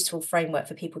provide a useful framework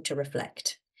for people to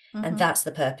reflect. And that's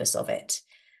the purpose of it.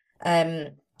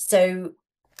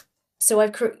 So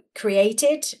I've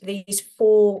created these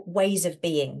 4 ways of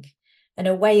being. And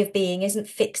a way of being isn't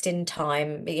fixed in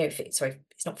time. Sorry,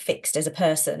 it's not fixed as a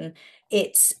person.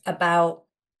 It's about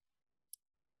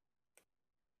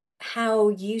how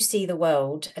you see the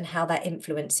world and how that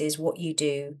influences what you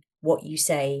do, what you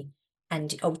say,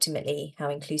 and ultimately how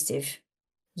inclusive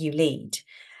you lead.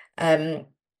 And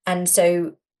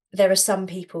so there are some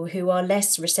people who are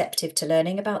less receptive to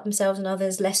learning about themselves, and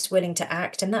others less willing to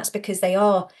act. And that's because they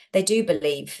do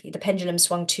believe the pendulum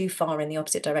swung too far in the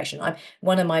opposite direction.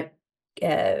 One of my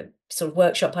sort of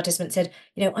workshop participants said,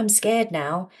 I'm scared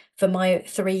now for my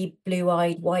 3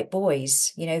 blue-eyed white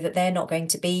boys, that they're not going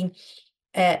to be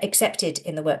accepted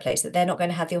in the workplace, that they're not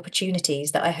going to have the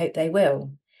opportunities that I hope they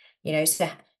will. So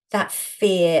that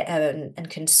fear and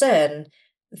concern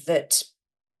that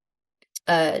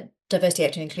diversity,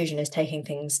 equity, and inclusion is taking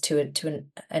things to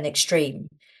an extreme,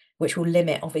 which will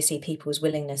limit obviously people's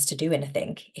willingness to do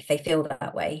anything if they feel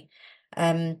that way.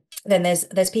 Then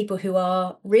there's people who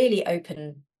are really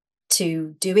open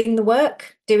to doing the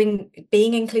work,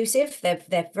 being inclusive.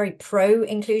 They're very pro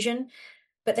inclusion,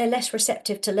 but they're less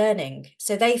receptive to learning.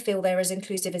 So they feel they're as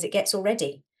inclusive as it gets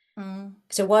already.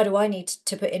 So why do I need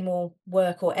to put in more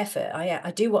work or effort?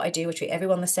 I do what I do. I treat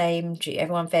everyone the same, treat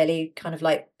everyone fairly, kind of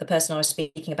like the person I was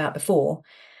speaking about before.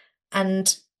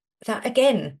 And that,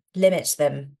 again, limits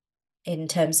them in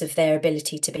terms of their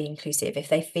ability to be inclusive if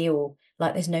they feel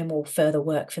like there's no more further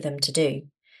work for them to do.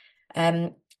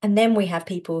 And then we have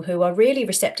people who are really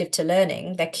receptive to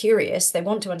learning. They're curious. They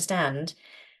want to understand.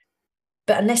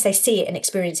 But unless they see it and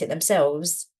experience it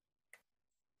themselves,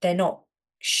 they're not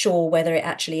sure whether it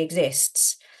actually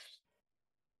exists.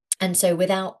 And so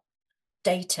without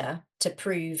data to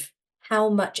prove how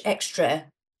much extra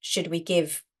should we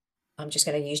give, I'm just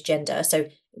going to use gender, so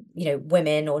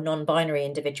women or non-binary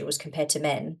individuals compared to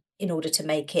men, in order to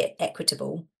make it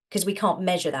equitable, because we can't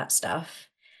measure that stuff,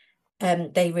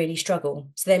 they really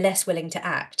struggle. So they're less willing to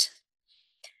act.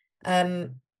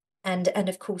 And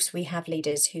of course we have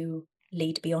leaders who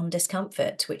lead beyond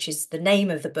discomfort, which is the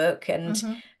name of the book,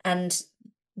 and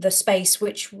the space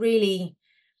which really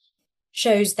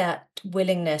shows that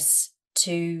willingness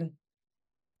to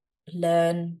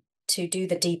learn, to do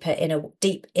the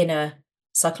deep inner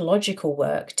psychological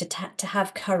work, to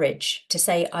have courage to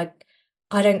say, I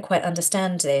don't quite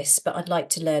understand this, but I'd like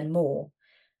to learn more,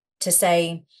 to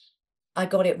say, I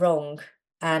got it wrong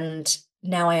and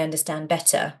now I understand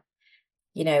better,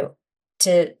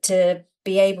 to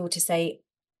be able to say,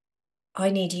 I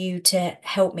need you to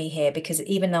help me here, because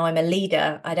even though I'm a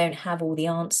leader, I don't have all the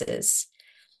answers.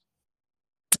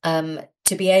 To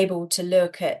be able to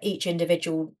look at each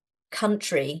individual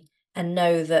country and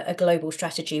know that a global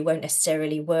strategy won't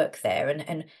necessarily work there,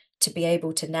 and to be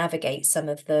able to navigate some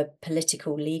of the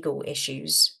political, legal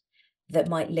issues that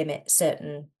might limit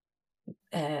certain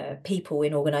people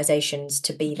in organizations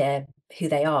to be there who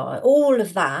they are. All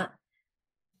of that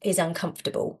is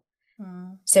uncomfortable.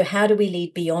 So how do we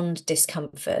lead beyond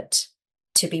discomfort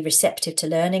to be receptive to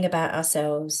learning about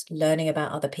ourselves, learning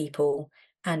about other people,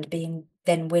 and being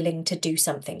then willing to do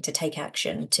something, to take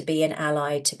action, to be an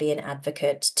ally, to be an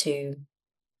advocate, to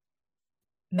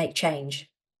make change?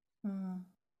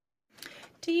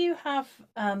 Do you have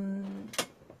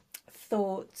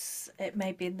thoughts? It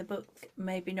may be in the book,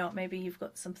 maybe not. Maybe you've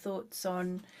got some thoughts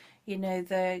on,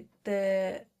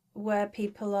 the where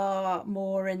people are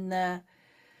more in the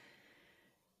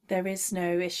there is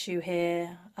no issue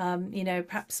here.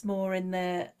 Perhaps more in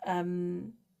the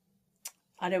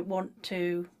I don't want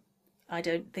to. I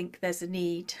don't think there's a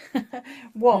need.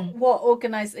 What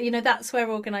organize? That's where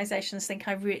organisations think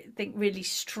think really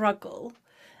struggle.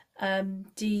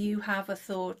 Do you have a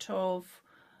thought of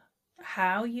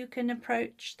how you can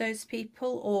approach those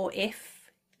people, or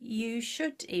if you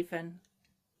should even?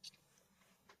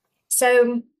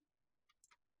 So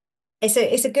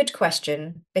it's a good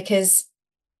question, because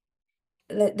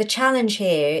the challenge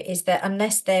here is that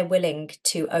unless they're willing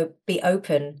to be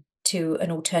open to an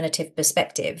alternative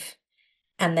perspective,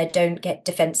 and they don't get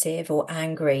defensive or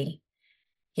angry,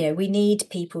 we need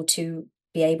people to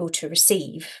be able to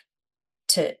receive,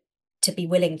 to be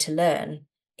willing to learn,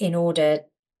 in order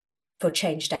for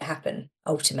change to happen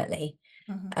ultimately.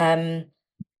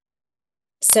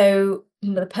 So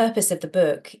the purpose of the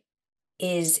book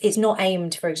is it's not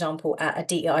aimed, for example, at a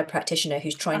DEI practitioner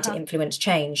who's trying to influence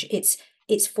change. It's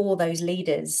for those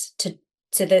leaders to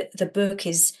so the book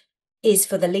is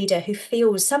for the leader who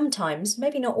feels sometimes,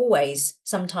 maybe not always,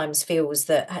 sometimes feels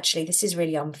that actually this is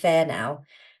really unfair now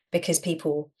because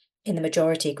people in the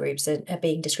majority groups are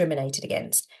being discriminated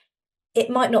against. It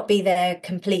might not be their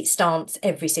complete stance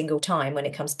every single time when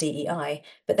it comes to DEI,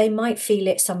 but they might feel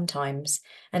it sometimes.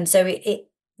 And so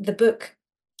the book,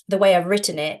 the way I've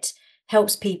written it,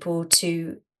 helps people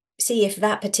to see if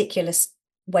that particular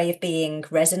way of being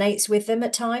resonates with them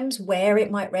at times, where it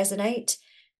might resonate,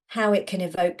 how it can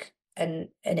evoke and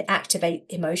activate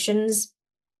emotions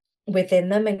within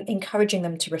them, and encouraging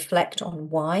them to reflect on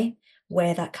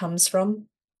where that comes from.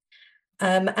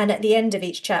 And at the end of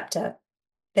each chapter,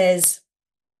 there's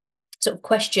sort of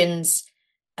questions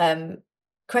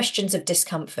of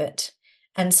discomfort.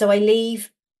 And so I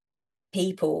leave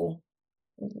people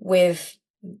with,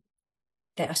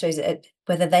 I suppose,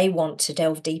 whether they want to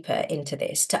delve deeper into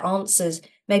this, to answers,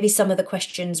 maybe some of the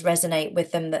questions resonate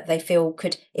with them that they feel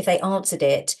could, if they answered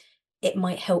it, it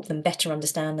might help them better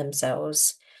understand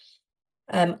themselves.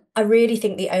 I really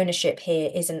think the ownership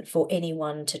here isn't for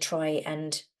anyone to try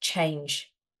and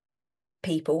change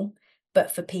people,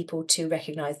 but for people to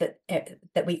recognize that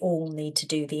we all need to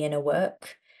do the inner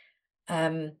work.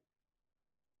 And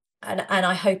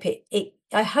I hope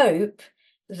I hope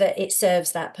that it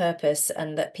serves that purpose,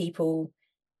 and that people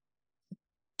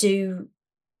do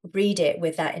read it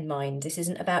with that in mind. This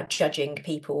isn't about judging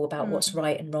people about what's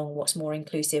right and wrong, what's more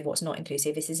inclusive, what's not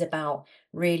inclusive. This is about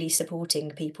really supporting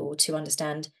people to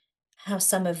understand how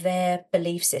some of their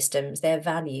belief systems, their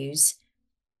values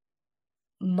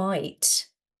might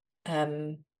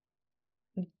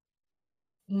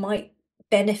might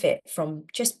benefit from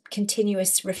just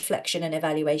continuous reflection and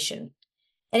evaluation.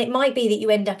 And it might be that you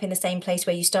end up in the same place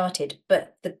where you started,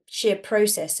 but the sheer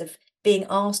process of being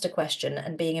asked a question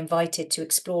and being invited to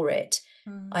explore it,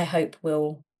 I hope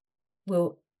will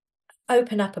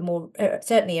open up a more,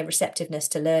 certainly a receptiveness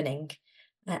to learning,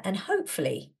 and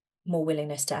hopefully more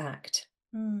willingness to act.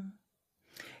 Do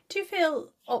you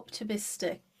feel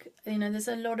optimistic? There's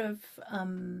a lot of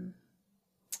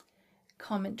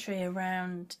commentary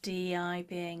around DEI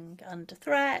being under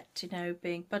threat,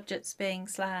 being budgets being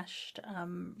slashed,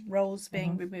 roles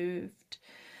being removed.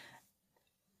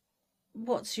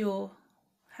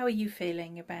 How are you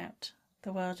feeling about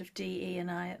the world of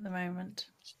DE&I at the moment?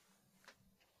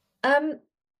 I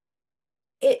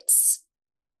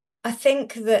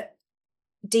think that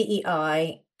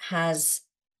DEI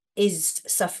is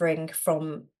suffering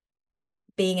from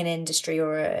being an industry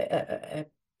or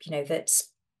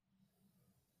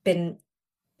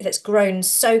that's grown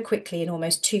so quickly and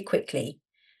almost too quickly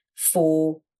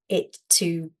for it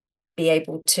to be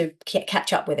able to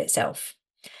catch up with itself.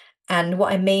 And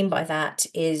what I mean by that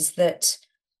is that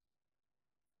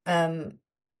from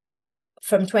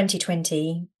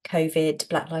 2020, COVID,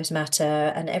 Black Lives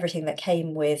Matter, and everything that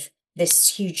came with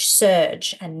this huge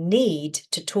surge and need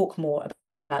to talk more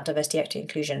about diversity, equity,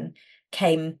 inclusion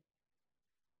came.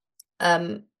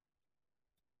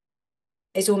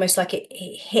 It's almost like it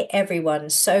hit everyone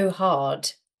so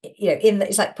hard.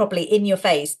 It's like probably in your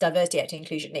face, diversity, equity,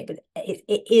 inclusion.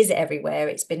 It is everywhere.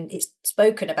 It's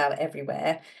spoken about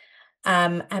everywhere,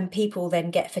 and people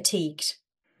then get fatigued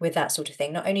with that sort of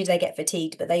thing. Not only do they get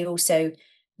fatigued, but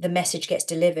the message gets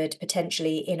delivered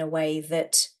potentially in a way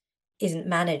that isn't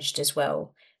managed as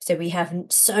well. So we have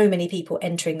so many people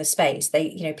entering the space.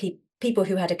 People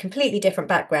who had a completely different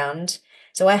background.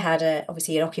 So I had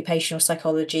obviously an occupational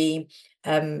psychology,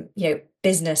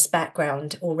 business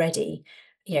background already,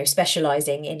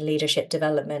 specializing in leadership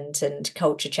development and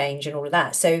culture change and all of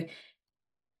that. So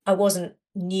I wasn't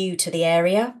new to the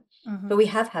area, but we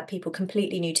have had people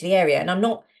completely new to the area. And I'm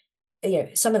not,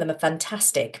 some of them are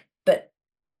fantastic, but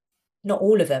not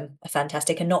all of them are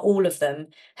fantastic, and not all of them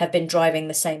have been driving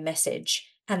the same message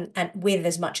and with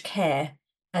as much care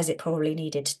as it probably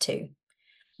needed to.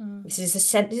 This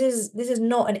is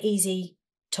not an easy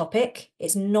topic.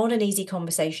 It's not an easy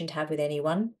conversation to have with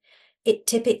anyone. It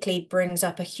typically brings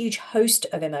up a huge host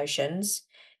of emotions.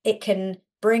 It can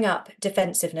bring up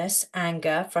defensiveness,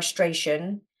 anger,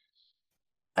 frustration.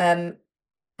 And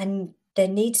there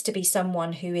needs to be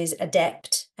someone who is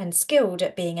adept and skilled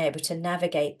at being able to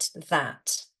navigate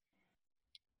that.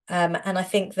 And I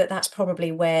think that that's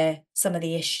probably where some of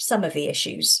the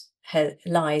issues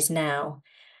lies now.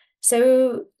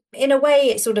 So in a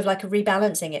way, it's sort of like a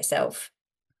rebalancing itself.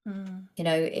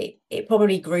 It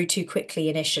probably grew too quickly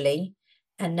initially,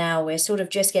 and now we're sort of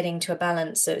just getting to a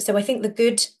balance. So I think the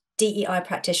good DEI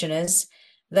practitioners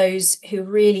those who are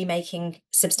really making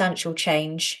substantial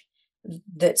change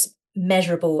that's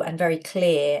measurable and very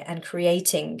clear, and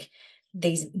creating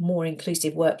these more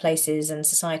inclusive workplaces and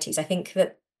societies. I think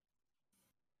that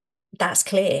that's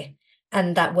clear,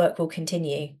 and that work will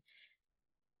continue.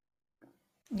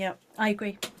 Yeah, I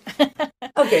agree.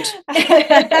 Oh, good.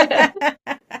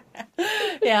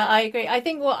 Yeah, I agree. I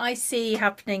think what I see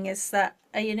happening is that,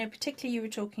 particularly you were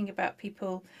talking about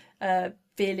people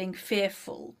feeling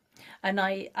fearful, and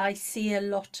I see a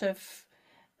lot of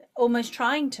almost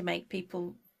trying to make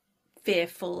people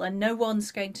fearful, and no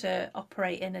one's going to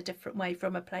operate in a different way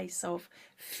from a place of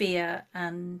fear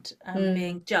and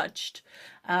being judged.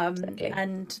 Exactly.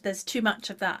 And there's too much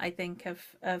of that, I think,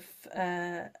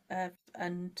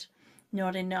 and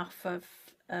not enough of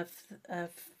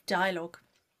dialogue,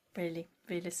 really,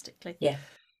 realistically. Yeah,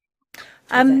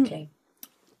 exactly.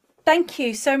 Thank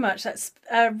you so much. That's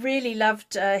really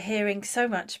loved hearing so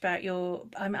much about your.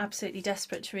 I'm absolutely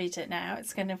desperate to read it now.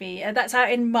 It's going to be that's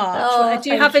out in March. Oh, Do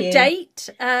you have thank a you. date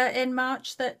in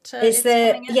March that It's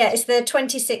coming out? it's the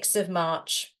 26th of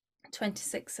March.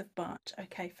 26th of March.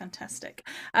 Okay, fantastic.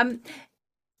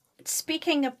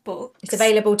 Speaking of books, It's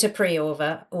available to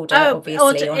pre-order, obviously,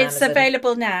 on it's Amazon.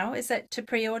 available now. Is it to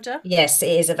pre-order? Yes, it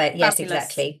is available. Yes, Fabulous.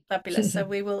 exactly. Fabulous. So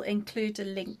we will include a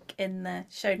link in the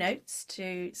show notes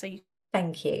so you.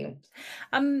 Thank you.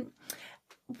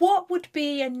 What would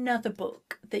be another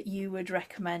book that you would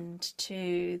recommend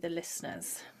to the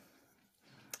listeners?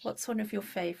 What's one of your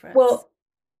favourites? Well,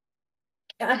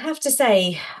 I have to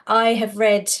say, I have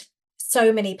read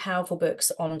so many powerful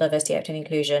books on diversity, equity, and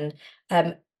inclusion,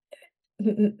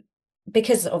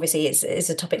 because obviously it's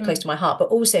a topic close to my heart, but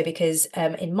also because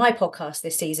in my podcast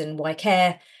this season, Why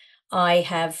Care, I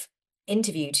have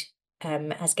interviewed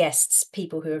as guests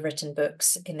people who have written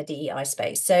books in the DEI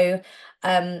space. So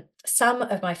some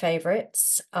of my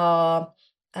favourites are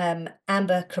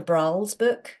Amber Cabral's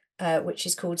book, which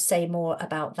is called Say More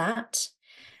About That,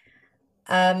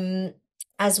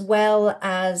 as well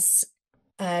as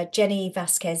Jenny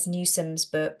Vasquez Newsom's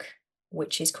book,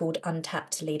 which is called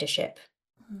Untapped Leadership.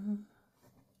 Mm-hmm.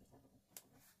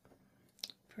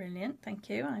 Brilliant, thank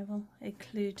you. I will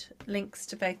include links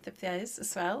to both of those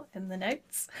as well in the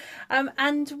notes.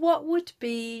 And what would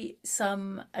be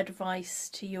some advice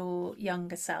to your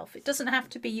younger self? It doesn't have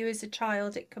to be you as a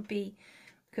child. It could be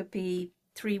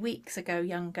 3 weeks ago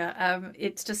younger.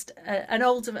 It's just an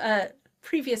older,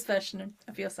 previous version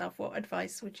of yourself. What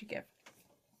advice would you give?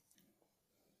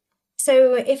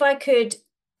 So if I could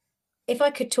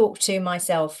talk to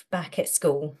myself back at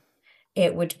school,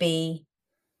 it would be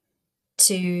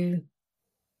to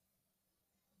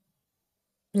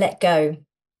let go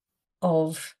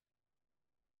of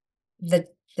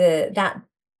that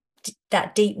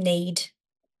deep need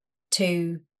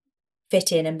to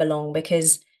fit in and belong,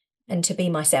 and to be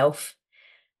myself,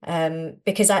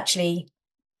 because actually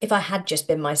if I had just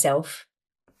been myself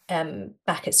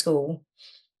back at school,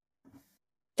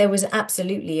 there was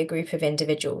absolutely a group of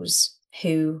individuals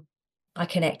who I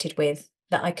connected with,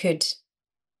 that I could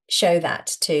show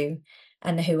that to,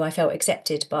 and who I felt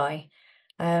accepted by.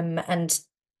 And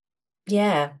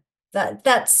yeah,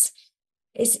 it's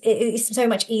so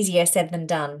much easier said than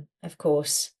done, of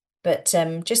course. But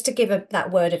just to give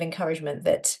that word of encouragement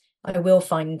that I will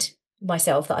find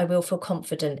myself, that I will feel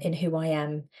confident in who I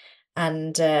am.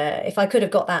 And if I could have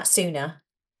got that sooner,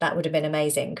 that would have been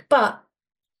amazing. But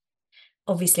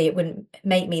obviously it wouldn't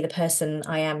make me the person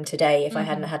I am today if I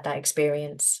hadn't had that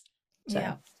experience.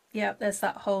 So. Yeah, there's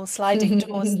that whole sliding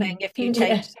doors thing. If you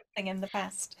changed something in the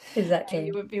past, exactly,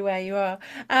 you wouldn't be where you are.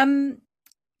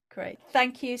 Great.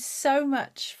 Thank you so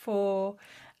much for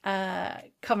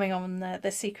coming on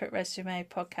the Secret Resume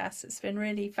podcast. It's been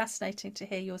really fascinating to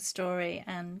hear your story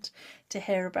and to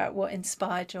hear about what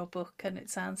inspired your book. And it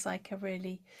sounds like a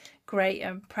really great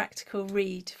and practical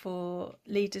read for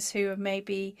leaders who are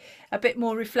maybe a bit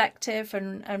more reflective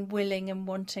and willing and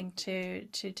wanting to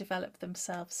develop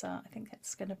themselves. So I think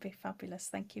it's going to be fabulous.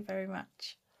 Thank you very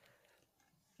much.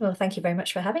 Well, thank you very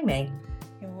much for having me.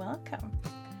 You're welcome.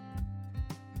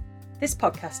 This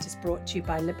podcast is brought to you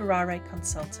by Liberare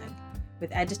Consulting,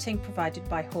 with editing provided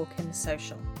by Hawkins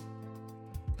Social.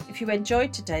 If you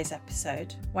enjoyed today's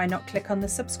episode, why not click on the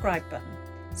subscribe button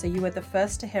so you are the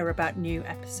first to hear about new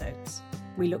episodes.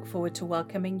 We look forward to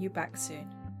welcoming you back soon.